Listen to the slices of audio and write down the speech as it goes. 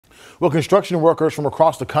Well, construction workers from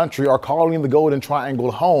across the country are calling the Golden Triangle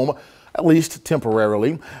home, at least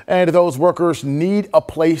temporarily. And those workers need a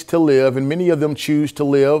place to live, and many of them choose to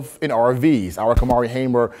live in RVs. Our Kamari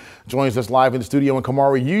Hamer joins us live in the studio. And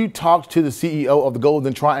Kamari, you talked to the CEO of the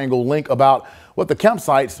Golden Triangle Link about what the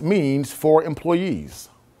campsites means for employees.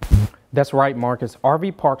 That's right, Marcus.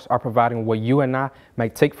 RV parks are providing what you and I may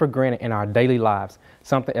take for granted in our daily lives.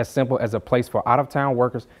 Something as simple as a place for out-of-town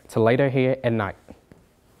workers to lay their head at night.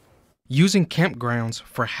 Using campgrounds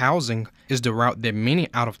for housing is the route that many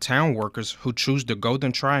out-of-town workers who choose the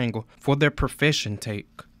Golden Triangle for their profession take.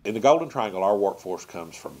 In the Golden Triangle, our workforce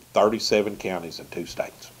comes from 37 counties and 2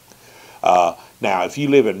 states. Now, if you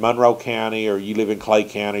live in Monroe County, or you live in Clay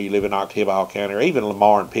County, or you live in Oktibbeha County, or even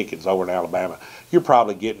Lamar and Pickens over in Alabama, you're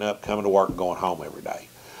probably getting up, coming to work, and going home every day.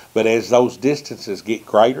 But as those distances get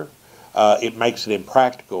greater, it makes it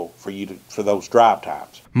impractical for those drive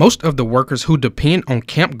times. Most of the workers who depend on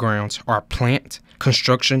campgrounds are plant,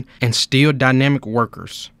 construction, and steel dynamic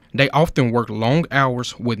workers. They often work long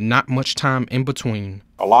hours with not much time in between.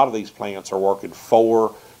 A lot of these plants are working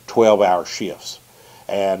 4 12-hour shifts.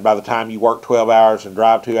 And by the time you work 12 hours and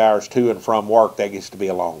drive 2 hours to and from work, that gets to be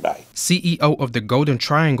a long day. CEO of the Golden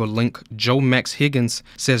Triangle Link, Joe Max Higgins,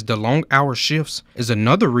 says the long hour shifts is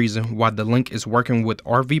another reason why the link is working with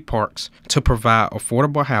RV parks to provide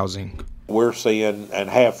affordable housing. We're seeing, and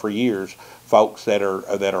have for years, folks that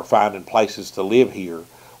are finding places to live here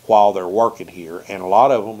while they're working here, and a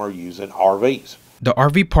lot of them are using RVs. The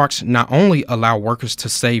RV parks not only allow workers to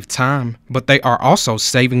save time, but they are also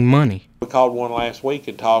saving money. We called one last week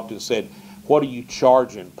and talked and said, what are you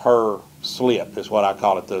charging per slip, is what I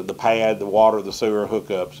call it, the pad, the water, the sewer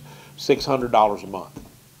hookups, $600 a month.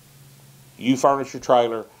 You furnish your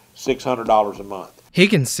trailer, $600 a month.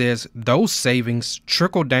 Higgins says those savings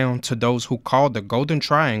trickle down to those who call the Golden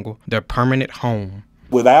Triangle their permanent home.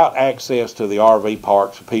 Without access to the RV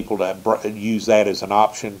parks, people that use that as an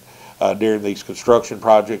option during these construction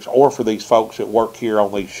projects, or for these folks that work here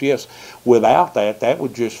on these shifts, without that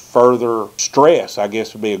would just further stress, I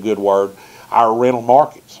guess would be a good word, our rental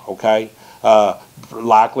markets, okay?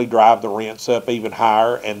 Likely drive the rents up even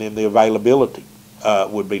higher, and then the availability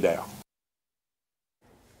would be down.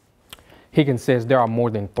 Higgins says there are more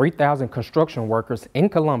than 3,000 construction workers in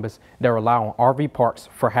Columbus that rely on RV parks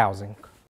for housing.